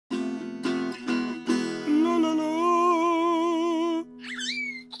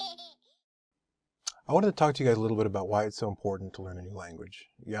I wanted to talk to you guys a little bit about why it's so important to learn a new language.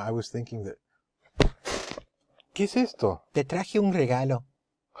 Yeah, I was thinking that... ¿Qué es esto? Te traje un regalo.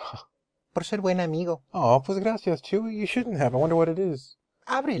 Por ser buen amigo. Oh, pues gracias, Chuy. You shouldn't have. I wonder what it is.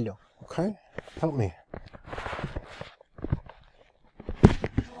 Ábrelo. Okay, help me.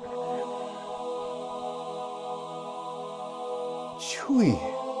 Chuy,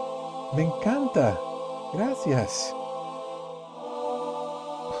 me encanta. Gracias.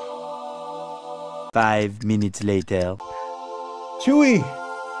 5 minutes later. Chuy,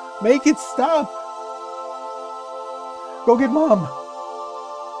 make it stop. Go get Mom.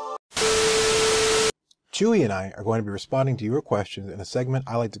 Chuy and I are going to be responding to your questions in a segment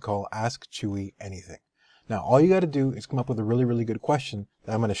I like to call Ask Chuy Anything. Now, all you got to do is come up with a really good question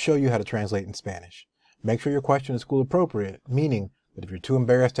that I'm going to show you how to translate in Spanish. Make sure your question is school appropriate, meaning that if you're too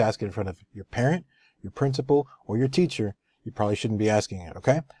embarrassed to ask it in front of your parent, your principal, or your teacher, you probably shouldn't be asking it,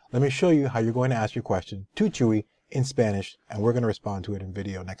 okay? Let me show you how you're going to ask your question to Chuy in Spanish, and we're going to respond to it in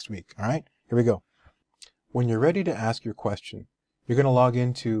video next week, all right? Here we go. When you're ready to ask your question, you're going to log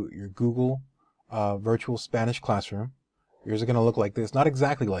into your Google virtual Spanish classroom. Yours is going to look like this. Not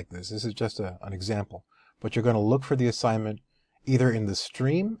exactly like this. This is just an example. But you're going to look for the assignment either in the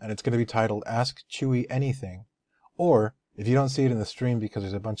stream, and it's going to be titled Ask Chuy Anything, or if you don't see it in the stream because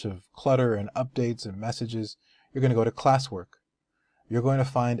there's a bunch of clutter and updates and messages, you're going to go to classwork. You're going to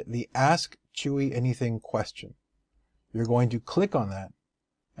find the Ask Chuy Anything question. You're going to click on that,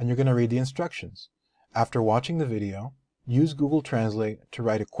 and you're going to read the instructions. After watching the video, use Google Translate to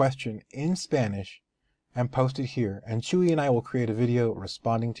write a question in Spanish and post it here, and Chuy and I will create a video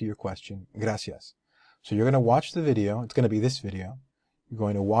responding to your question. Gracias. So you're going to watch the video. It's going to be this video. You're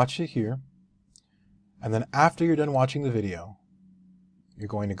going to watch it here. And then after you're done watching the video, you're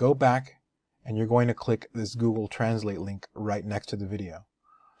going to go back and you're going to click this Google Translate link right next to the video.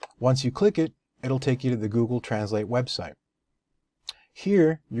 Once you click it, it'll take you to the Google Translate website.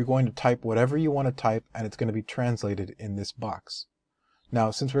 Here, you're going to type whatever you want to type, and it's going to be translated in this box. Now,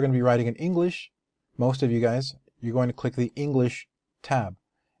 since we're going to be writing in English, most of you guys, you're going to click the English tab.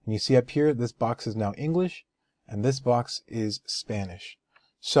 And you see up here, this box is now English, and this box is Spanish.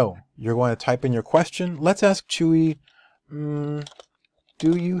 So, you're going to type in your question. Let's ask Chuy,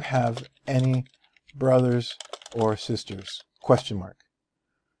 do you have any brothers or sisters? Question mark.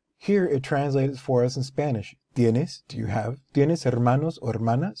 Here, it translates for us in Spanish. ¿Tienes? Do you have? ¿Tienes hermanos o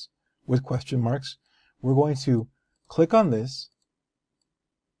hermanas? With question marks. We're going to click on this,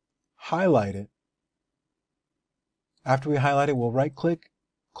 highlight it. After we highlight it, we'll right-click,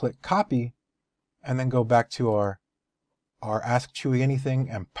 click copy, and then go back to our Ask Chuy Anything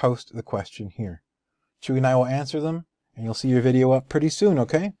and post the question here. Chuy and I will answer them, and you'll see your video up pretty soon,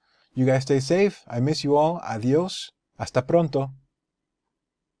 okay? You guys stay safe. I miss you all. Adios. Hasta pronto.